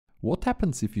What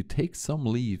happens if you take some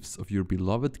leaves of your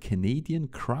beloved Canadian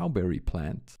crowberry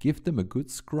plant, give them a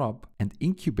good scrub, and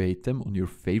incubate them on your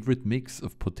favorite mix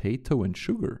of potato and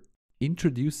sugar?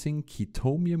 Introducing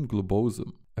Chitomium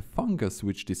globosum, a fungus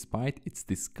which, despite its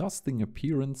disgusting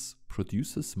appearance,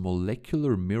 produces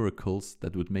molecular miracles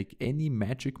that would make any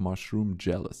magic mushroom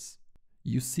jealous.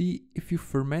 You see, if you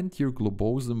ferment your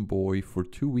globosum boy for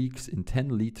 2 weeks in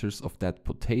 10 liters of that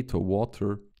potato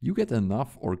water, you get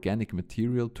enough organic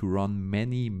material to run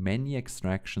many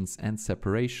extractions and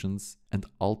separations and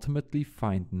ultimately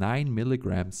find 9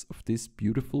 milligrams of this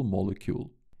beautiful molecule.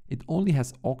 It only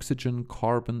has oxygen,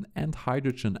 carbon and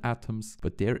hydrogen atoms,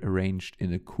 but they're arranged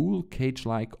in a cool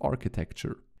cage-like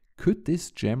architecture. Could this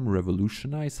gem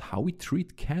revolutionize how we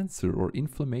treat cancer or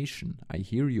inflammation, I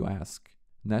hear you ask?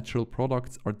 Natural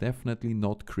products are definitely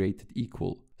not created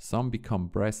equal. Some become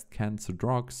breast cancer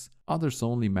drugs, others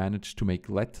only manage to make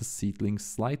lettuce seedlings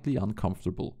slightly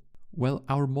uncomfortable. Well,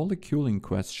 our molecule in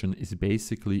question is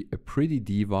basically a pretty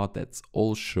diva that's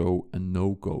all show and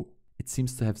no go. It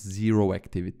seems to have zero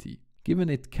activity. Given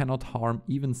it cannot harm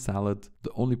even salad,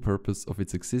 the only purpose of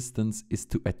its existence is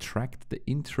to attract the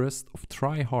interest of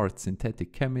try-hard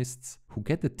synthetic chemists who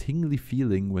get a tingly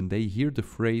feeling when they hear the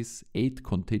phrase 8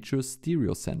 contiguous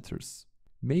stereocenters.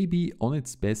 Maybe on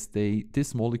its best day,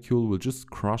 this molecule will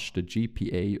just crush the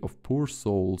GPA of poor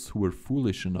souls who were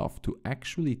foolish enough to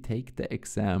actually take the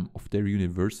exam of their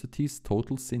university's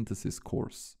total synthesis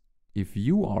course. If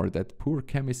you are that poor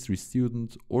chemistry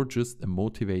student or just a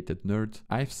motivated nerd,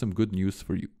 I have some good news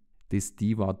for you. This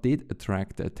diva did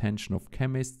attract the attention of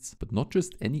chemists, but not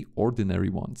just any ordinary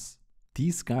ones.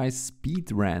 These guys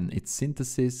speed ran its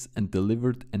synthesis and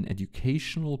delivered an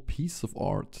educational piece of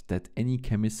art that any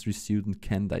chemistry student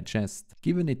can digest,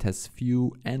 given it has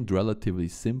few and relatively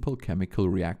simple chemical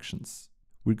reactions.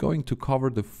 We're going to cover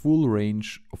the full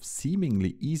range of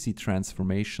seemingly easy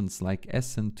transformations like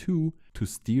SN2 to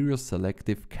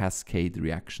stereoselective cascade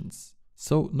reactions.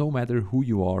 So no matter who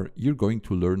you are, you're going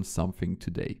to learn something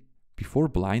today. Before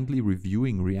blindly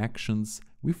reviewing reactions,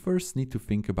 we first need to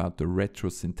think about the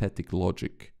retrosynthetic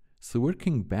logic. So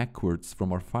working backwards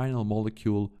from our final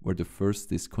molecule, where the first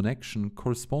disconnection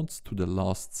corresponds to the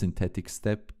last synthetic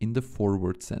step in the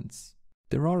forward sense.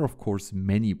 There are of course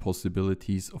many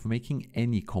possibilities of making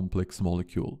any complex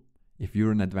molecule. If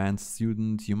you're an advanced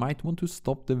student, you might want to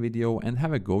stop the video and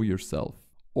have a go yourself.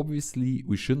 Obviously,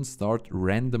 we shouldn't start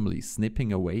randomly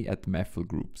snipping away at methyl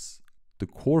groups. The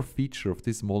core feature of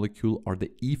this molecule are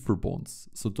the ether bonds,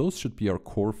 so those should be our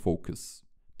core focus.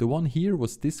 The one here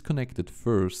was disconnected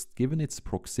first given its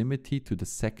proximity to the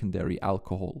secondary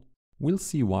alcohol. We'll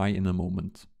see why in a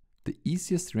moment. The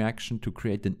easiest reaction to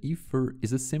create an ether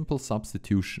is a simple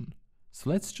substitution. So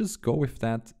let's just go with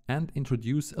that and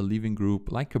introduce a leaving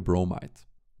group like a bromide.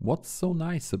 What's so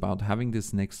nice about having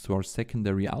this next to our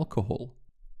secondary alcohol?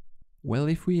 Well,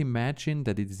 if we imagine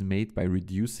that it is made by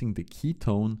reducing the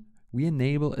ketone, we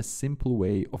enable a simple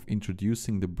way of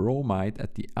introducing the bromide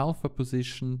at the alpha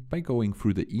position by going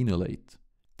through the enolate.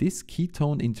 This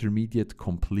ketone intermediate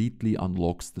completely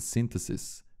unlocks the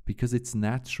synthesis, because its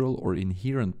natural or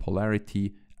inherent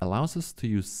polarity allows us to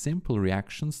use simple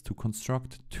reactions to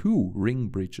construct 2 ring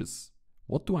bridges.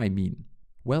 What do I mean?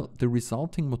 Well, the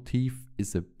resulting motif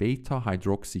is a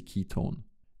beta-hydroxyketone.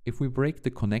 If we break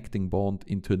the connecting bond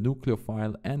into a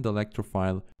nucleophile and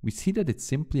electrophile, we see that it's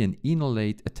simply an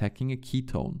enolate attacking a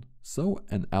ketone, so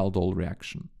an aldol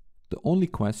reaction. The only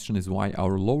question is why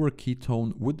our lower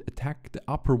ketone would attack the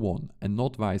upper one and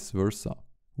not vice versa.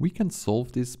 We can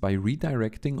solve this by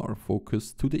redirecting our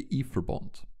focus to the ether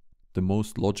bond. The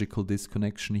most logical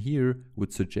disconnection here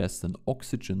would suggest an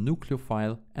oxygen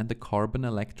nucleophile and a carbon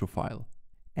electrophile.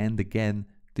 And again,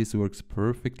 this works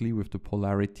perfectly with the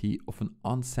polarity of an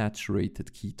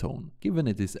unsaturated ketone, given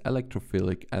it is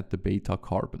electrophilic at the beta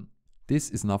carbon. This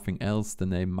is nothing else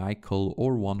than a Michael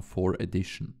or 1,4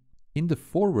 addition. In the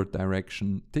forward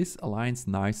direction, this aligns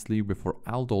nicely with our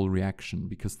aldol reaction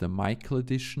because the Michael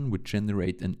addition would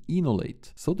generate an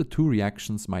enolate, so the 2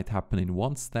 reactions might happen in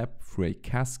one step through a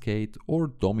cascade or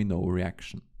domino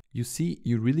reaction. You see,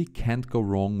 you really can't go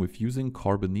wrong with using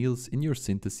carbonyls in your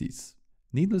syntheses.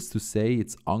 Needless to say,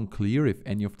 it's unclear if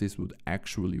any of this would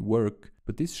actually work,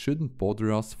 but this shouldn't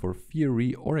bother us for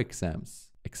theory or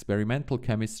exams. Experimental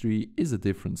chemistry is a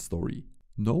different story.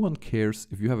 No one cares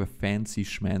if you have a fancy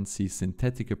schmancy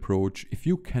synthetic approach if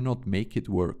you cannot make it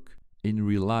work. In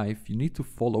real life, you need to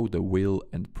follow the will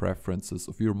and preferences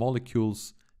of your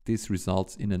molecules. This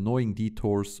results in annoying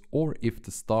detours, or if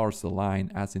the stars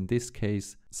align, as in this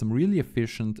case, some really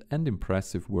efficient and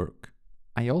impressive work.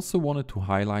 I also wanted to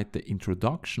highlight the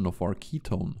introduction of our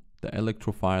ketone. the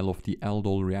electrophile of the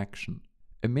aldol reaction.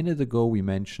 A minute ago we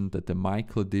mentioned that the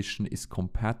Michael addition is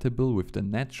compatible with the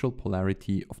natural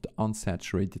polarity of the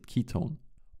unsaturated ketone.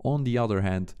 On the other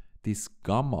hand, this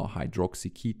gamma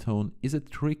hydroxyketone is a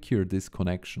trickier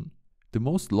disconnection. The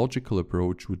most logical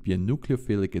approach would be a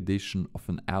nucleophilic addition of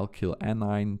an alkyl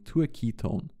anion to a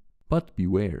ketone. But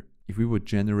beware, if we would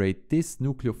generate this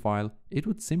nucleophile, it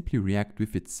would simply react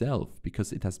with itself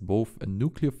because it has both a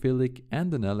nucleophilic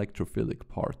and an electrophilic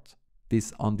part.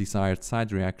 This undesired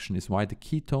side reaction is why the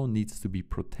ketone needs to be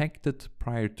protected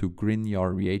prior to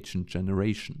Grignard reagent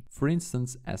generation, for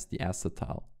instance as the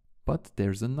acetal. But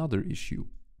there's another issue.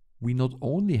 We not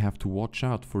only have to watch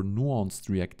out for nuanced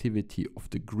reactivity of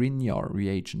the Grignard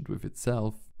reagent with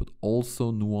itself, but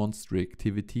also nuanced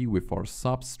reactivity with our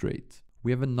substrate.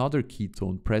 We have another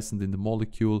ketone present in the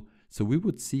molecule, so we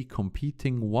would see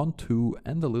competing 1,2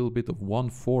 and a little bit of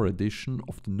 1,4 addition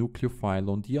of the nucleophile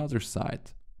on the other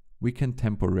side. We can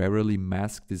temporarily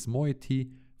mask this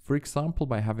moiety, for example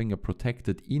by having a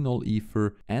protected enol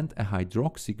ether and a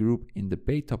hydroxy group in the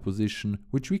beta position,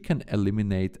 which we can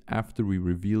eliminate after we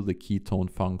reveal the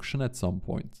ketone function at some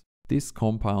point. This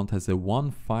compound has a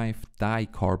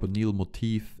 1,5-dicarbonyl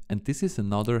motif, and this is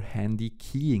another handy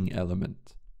keying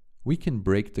element. We can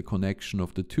break the connection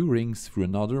of the two rings through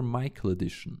another Michael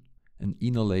addition. An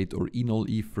enolate or enol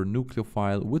ether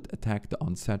nucleophile would attack the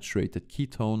unsaturated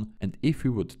ketone, and if we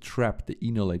would trap the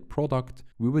enolate product,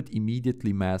 we would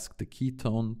immediately mask the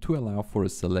ketone to allow for a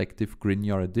selective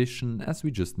Grignard addition as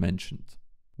we just mentioned.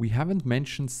 We haven't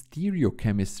mentioned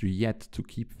stereochemistry yet to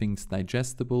keep things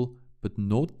digestible, but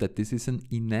note that this is an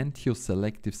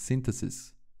enantioselective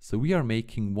synthesis. So we are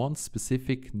making one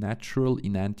specific natural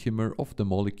enantiomer of the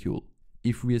molecule.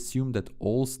 If we assume that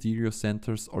all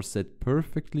stereocenters are set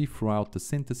perfectly throughout the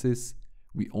synthesis,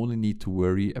 we only need to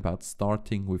worry about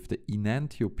starting with the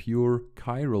enantiopure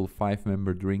chiral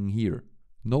 5-membered ring here.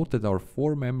 Note that our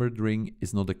 4-membered ring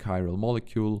is not a chiral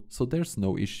molecule, so there's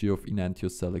no issue of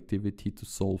enantioselectivity to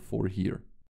solve for here.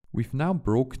 We've now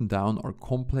broken down our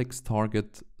complex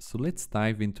target, so let's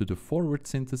dive into the forward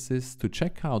synthesis to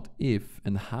check out if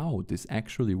and how this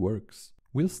actually works.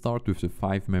 We'll start with the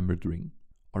 5-membered ring.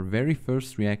 Our very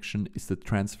first reaction is the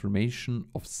transformation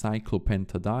of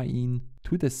cyclopentadiene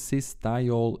to the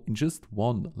cis-diol in just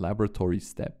one laboratory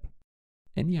step.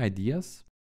 Any ideas?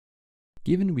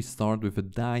 Given we start with a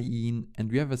diene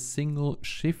and we have a single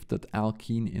shifted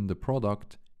alkene in the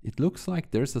product, it looks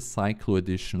like there's a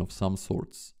cycloaddition of some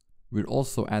sorts. We're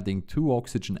also adding 2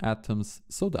 oxygen atoms,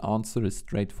 so the answer is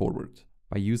straightforward.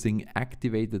 By using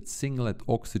activated singlet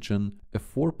oxygen, a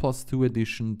 4+2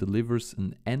 addition delivers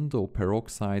an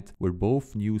endo-peroxide where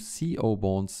both new CO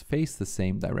bonds face the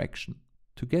same direction.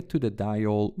 To get to the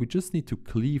diol, we just need to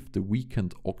cleave the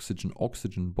weakened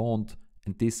oxygen-oxygen bond,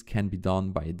 and this can be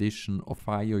done by addition of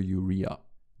thiourea.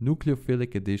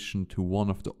 Nucleophilic addition to one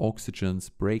of the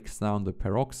oxygens breaks down the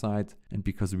peroxide, and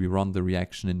because we run the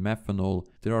reaction in methanol,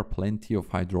 there are plenty of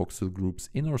hydroxyl groups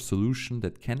in our solution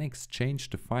that can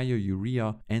exchange the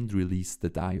thiourea and release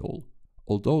the diol.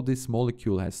 Although this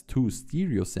molecule has 2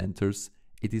 stereocenters,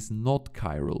 it is not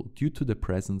chiral due to the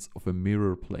presence of a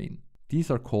mirror plane.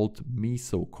 These are called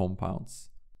meso compounds.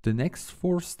 The next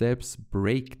 4 steps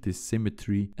break this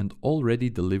symmetry and already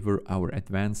deliver our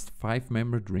advanced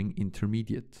 5-membered ring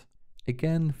intermediate.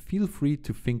 Again, feel free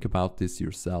to think about this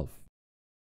yourself.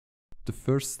 The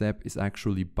first step is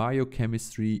actually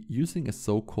biochemistry using a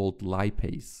so-called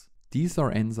lipase. These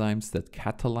are enzymes that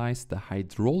catalyze the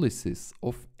hydrolysis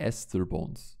of ester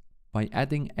bonds. By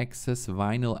adding excess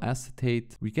vinyl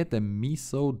acetate, we get a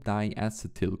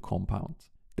mesodiacetyl compound.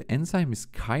 The enzyme is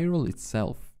chiral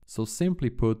itself. So simply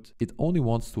put, it only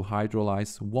wants to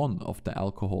hydrolyze one of the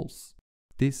alcohols.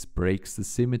 This breaks the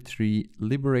symmetry,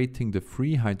 liberating the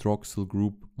free hydroxyl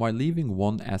group while leaving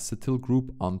one acetyl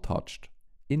group untouched.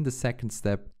 In the second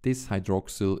step, this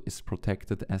hydroxyl is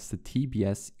protected as the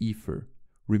TBS ether.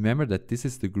 Remember that this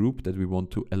is the group that we want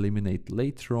to eliminate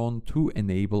later on to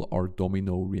enable our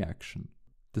domino reaction.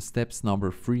 The steps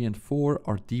number 3 and 4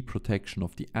 are deprotection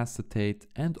of the acetate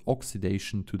and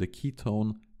oxidation to the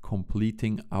ketone,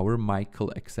 completing our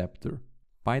Michael acceptor.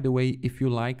 By the way, if you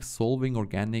like solving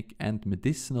organic and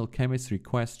medicinal chemistry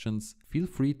questions, feel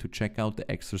free to check out the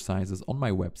exercises on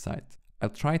my website. I'll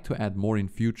try to add more in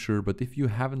future, but if you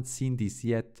haven't seen these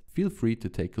yet, feel free to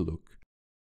take a look.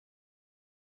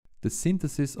 The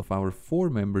synthesis of our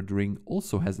 4-membered ring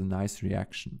also has a nice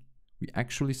reaction. We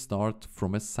actually start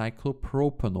from a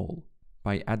cyclopropanol.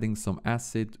 By adding some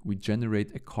acid, we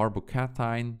generate a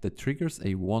carbocation that triggers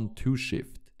a 1,2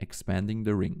 shift, expanding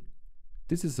the ring.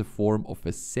 This is a form of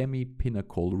a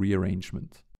semi-pinnacle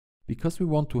rearrangement. Because we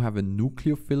want to have a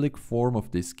nucleophilic form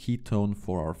of this ketone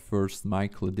for our first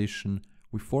Michael addition,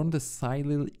 we formed a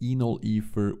silyl enol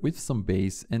ether with some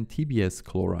base and TBS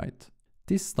chloride.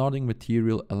 This starting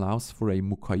material allows for a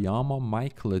Mukayama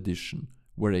Michael addition,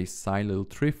 where a silyl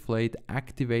triflate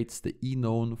activates the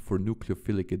enone for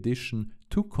nucleophilic addition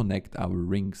to connect our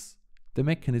rings. The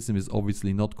mechanism is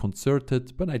obviously not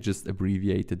concerted, but I just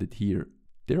abbreviated it here.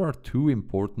 There are two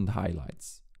important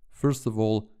highlights. First of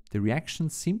all, the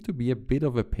reactions seem to be a bit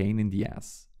of a pain in the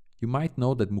ass. You might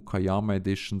know that Mukayama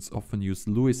additions often use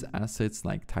Lewis acids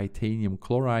like titanium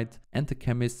chloride, and the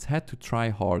chemists had to try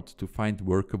hard to find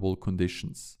workable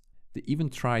conditions. They even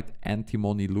tried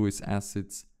antimony Lewis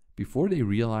acids before they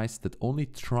realized that only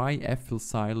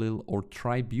triethylsilyl or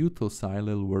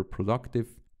tributylsilyl were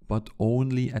productive, but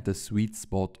only at a sweet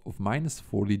spot of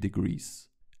 -40 degrees.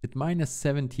 At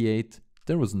 -78,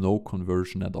 there was no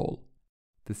conversion at all.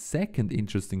 The second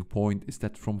interesting point is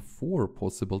that from 4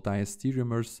 possible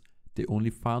diastereomers, they only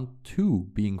found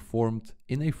 2 being formed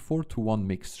in a 4:1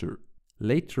 mixture.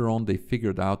 Later on they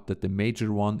figured out that the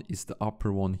major one is the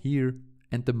upper one here,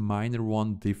 and the minor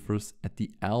one differs at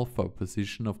the alpha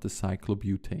position of the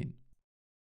cyclobutane.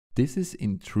 This is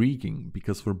intriguing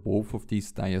because for both of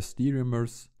these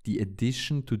diastereomers, the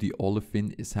addition to the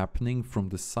olefin is happening from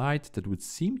the side that would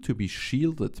seem to be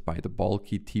shielded by the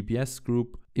bulky TBS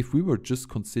group if we were just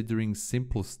considering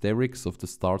simple sterics of the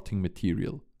starting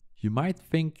material. You might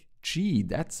think, gee,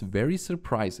 that's very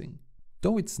surprising.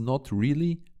 Though it's not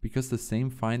really, because the same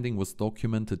finding was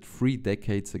documented 3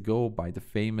 decades ago by the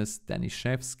famous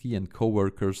Danishevsky and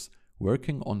co-workers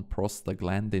working on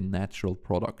prostaglandin natural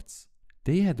products.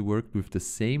 They had worked with the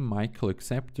same Michael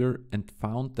acceptor and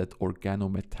found that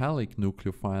organometallic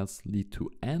nucleophiles lead to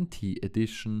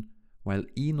anti-addition, while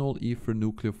enol ether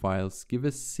nucleophiles give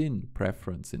a syn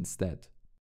preference instead.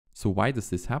 So why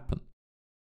does this happen?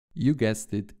 You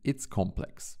guessed it, it's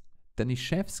complex.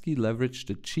 Danishevsky leveraged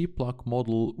the G-block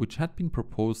model, which had been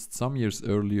proposed some years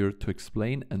earlier to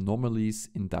explain anomalies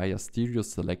in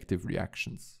diastereoselective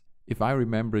reactions. If I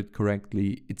remember it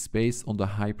correctly, it's based on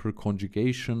the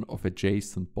hyperconjugation of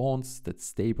adjacent bonds that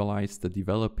stabilize the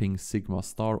developing sigma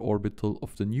star orbital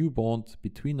of the new bond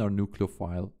between our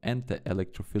nucleophile and the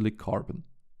electrophilic carbon.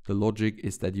 The logic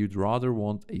is that you'd rather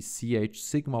want a CH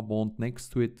sigma bond next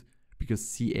to it because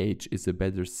CH is a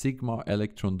better sigma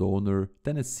electron donor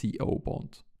than a CO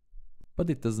bond. But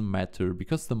it doesn't matter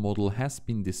because the model has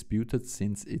been disputed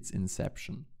since its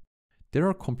inception. There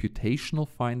are computational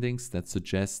findings that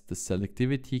suggest the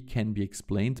selectivity can be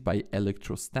explained by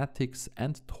electrostatics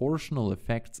and torsional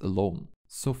effects alone,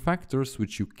 so factors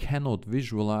which you cannot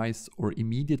visualize or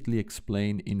immediately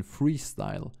explain in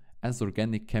freestyle, as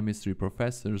organic chemistry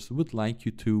professors would like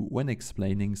you to when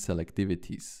explaining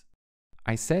selectivities.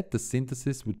 I said the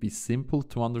synthesis would be simple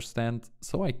to understand,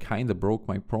 so I kinda broke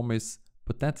my promise,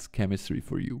 but that's chemistry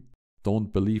for you.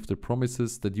 Don't believe the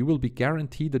promises that you will be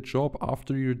guaranteed a job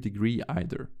after your degree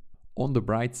either. On the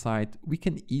bright side, we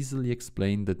can easily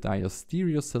explain the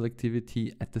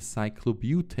diastereoselectivity at the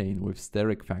cyclobutane with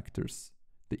steric factors.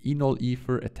 The enol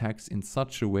ether attacks in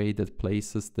such a way that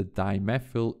places the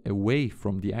dimethyl away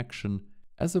from the action,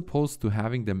 as opposed to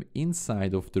having them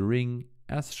inside of the ring,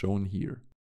 as shown here.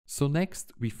 So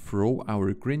next, we throw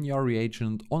our Grignard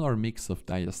reagent on our mix of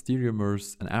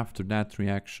diastereomers, and after that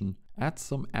reaction, add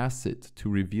some acid to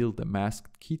reveal the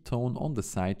masked ketone on the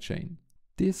side chain.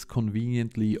 This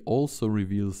conveniently also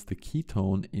reveals the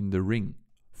ketone in the ring.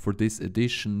 For this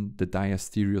addition, the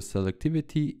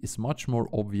diastereoselectivity is much more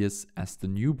obvious as the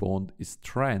new bond is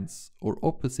trans or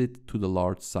opposite to the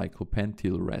large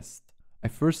cyclopentyl rest. I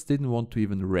first didn't want to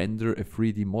even render a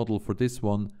 3D model for this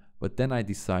one, but then I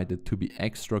decided to be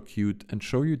extra cute and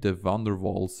show you the van der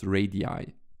Waals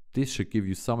radii. This should give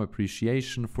you some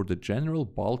appreciation for the general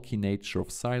bulky nature of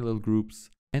silyl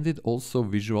groups, and it also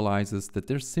visualizes that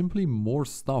there's simply more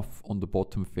stuff on the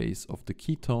bottom face of the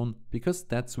ketone because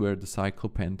that's where the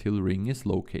cyclopentyl ring is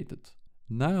located.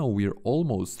 Now we're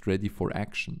almost ready for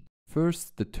action.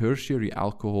 First, the tertiary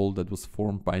alcohol that was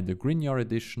formed by the Grignard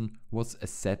addition was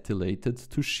acetylated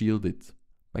to shield it.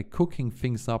 By cooking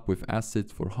things up with acid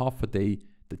for half a day,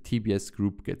 the TBS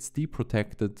group gets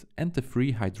deprotected and the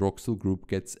free hydroxyl group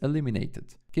gets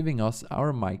eliminated, giving us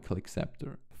our Michael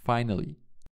acceptor. Finally,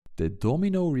 the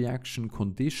Domino reaction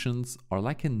conditions are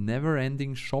like a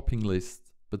never-ending shopping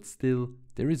list, but still,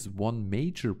 there is one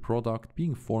major product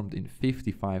being formed in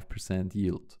 55%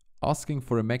 yield. Asking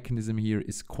for a mechanism here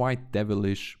is quite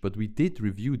devilish, but we did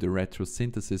review the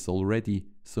retrosynthesis already,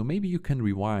 so maybe you can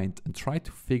rewind and try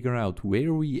to figure out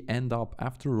where we end up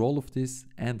after all of this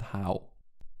and how.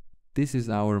 This is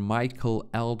our Michael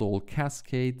aldol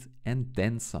cascade and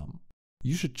then some.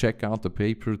 You should check out the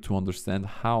paper to understand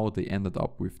how they ended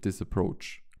up with this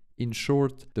approach. In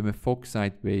short, the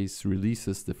methoxide base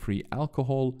releases the free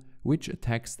alcohol, which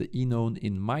attacks the enone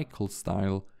in Michael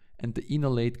style, and the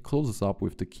enolate closes up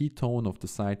with the ketone of the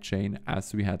side chain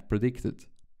as we had predicted.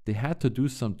 They had to do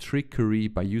some trickery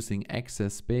by using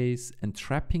excess base and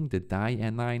trapping the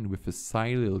dianion with a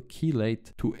silyl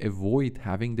chelate to avoid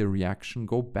having the reaction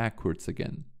go backwards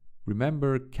again.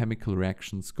 Remember, chemical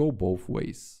reactions go both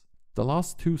ways. The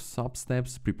last two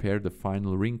sub-steps prepare the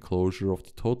final ring closure of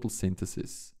the total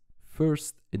synthesis.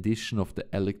 First, addition of the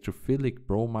electrophilic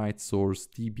bromide source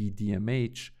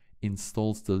DBDMH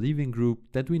installs the leaving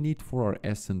group that we need for our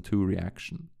SN2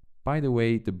 reaction. By the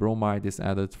way, the bromide is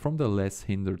added from the less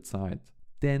hindered side.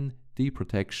 Then,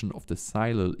 deprotection of the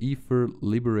silyl ether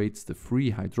liberates the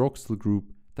free hydroxyl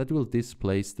group that will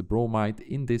displace the bromide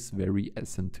in this very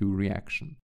SN2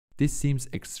 reaction. This seems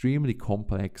extremely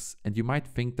complex, and you might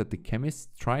think that the chemists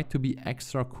tried to be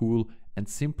extra cool and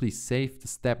simply save the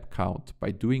step count by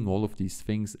doing all of these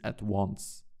things at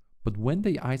once. But when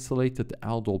they isolated the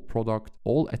aldol product,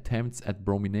 all attempts at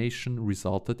bromination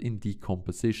resulted in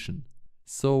decomposition.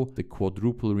 So the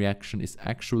quadruple reaction is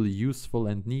actually useful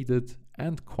and needed,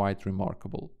 and quite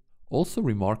remarkable. Also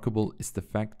remarkable is the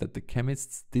fact that the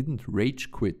chemists didn't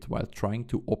rage quit while trying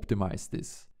to optimize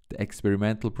this. The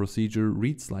experimental procedure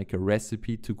reads like a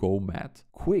recipe to go mad.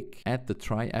 Quick, add the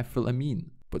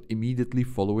triethylamine, but immediately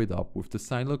follow it up with the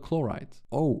silyl chloride.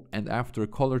 Oh, and after a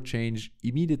color change,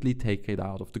 immediately take it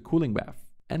out of the cooling bath,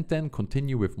 and then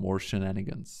continue with more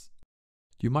shenanigans.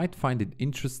 You might find it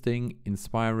interesting,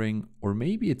 inspiring, or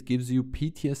maybe it gives you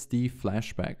PTSD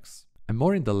flashbacks. I'm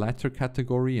more in the latter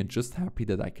category and just happy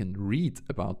that I can read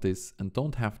about this and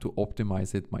don't have to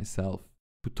optimize it myself.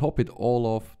 To top it all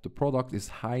off, the product is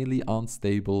highly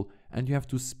unstable and you have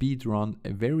to speedrun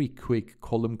a very quick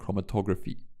column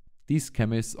chromatography. These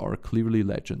chemists are clearly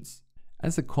legends.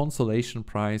 As a consolation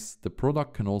prize, the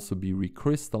product can also be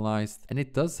recrystallized and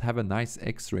it does have a nice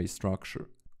X-ray structure.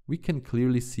 We can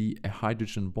clearly see a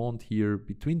hydrogen bond here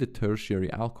between the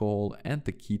tertiary alcohol and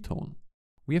the ketone.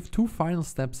 We have two final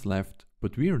steps left,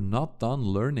 but we are not done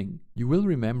learning. You will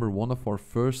remember one of our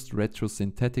first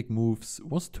retrosynthetic moves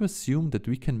was to assume that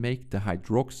we can make the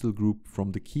hydroxyl group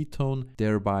from the ketone,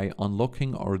 thereby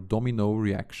unlocking our domino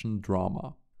reaction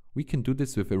drama. We can do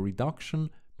this with a reduction,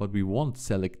 but we want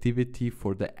selectivity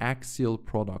for the axial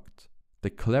product. The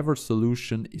clever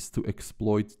solution is to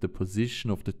exploit the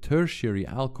position of the tertiary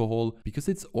alcohol because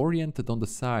it's oriented on the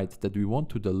side that we want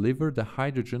to deliver the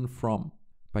hydrogen from.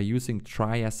 By using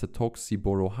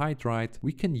triacetoxyborohydride,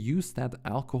 we can use that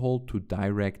alcohol to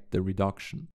direct the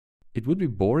reduction. It would be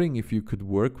boring if you could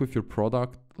work with your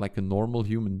product like a normal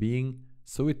human being,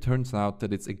 so it turns out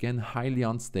that it's again highly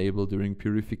unstable during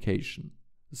purification.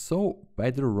 So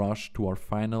better rush to our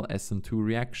final SN2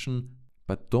 reaction,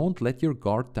 but don't let your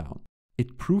guard down.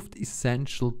 It proved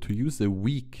essential to use a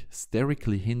weak,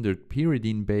 sterically hindered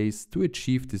pyridine base to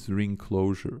achieve this ring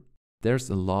closure.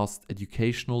 There's a last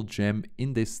educational gem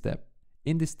in this step.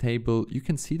 In this table, you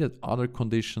can see that other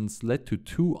conditions led to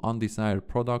two undesired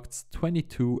products,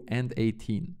 22 and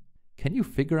 18. Can you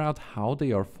figure out how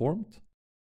they are formed?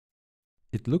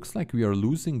 It looks like we are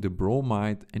losing the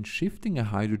bromide and shifting a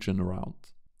hydrogen around.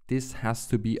 This has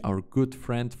to be our good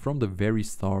friend from the very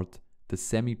start, the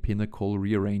semi-pinnacle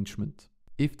rearrangement.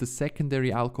 If the secondary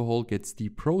alcohol gets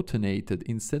deprotonated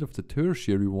instead of the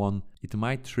tertiary one, it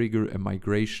might trigger a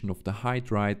migration of the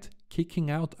hydride,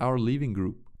 kicking out our leaving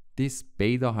group. This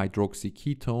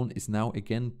beta-hydroxyketone is now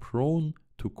again prone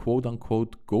to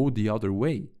quote-unquote go the other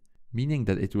way, meaning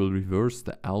that it will reverse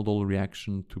the aldol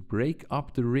reaction to break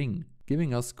up the ring,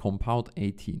 giving us compound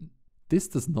 18. This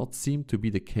does not seem to be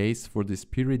the case for this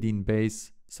pyridine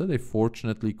base, so they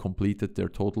fortunately completed their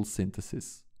total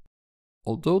synthesis.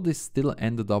 Although this still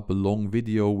ended up a long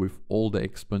video with all the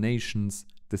explanations,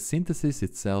 the synthesis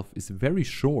itself is very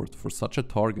short for such a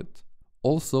target.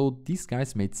 Also, these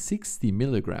guys made 60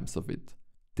 milligrams of it.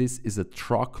 This is a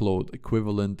truckload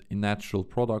equivalent in natural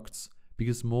products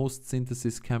because most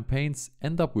synthesis campaigns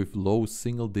end up with low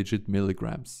single-digit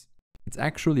milligrams. It's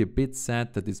actually a bit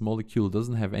sad that this molecule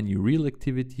doesn't have any real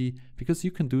activity because you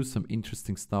can do some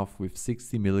interesting stuff with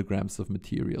 60 milligrams of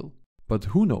material. But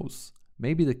who knows?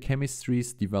 Maybe the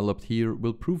chemistries developed here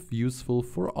will prove useful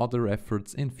for other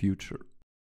efforts in future.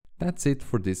 That's it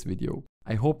for this video.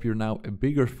 I hope you're now a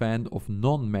bigger fan of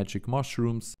non-magic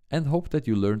mushrooms and hope that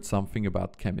you learned something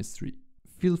about chemistry.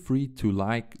 Feel free to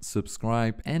like,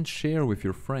 subscribe and share with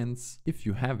your friends if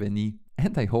you have any,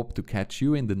 and I hope to catch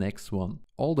you in the next one.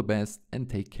 All the best and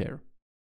take care.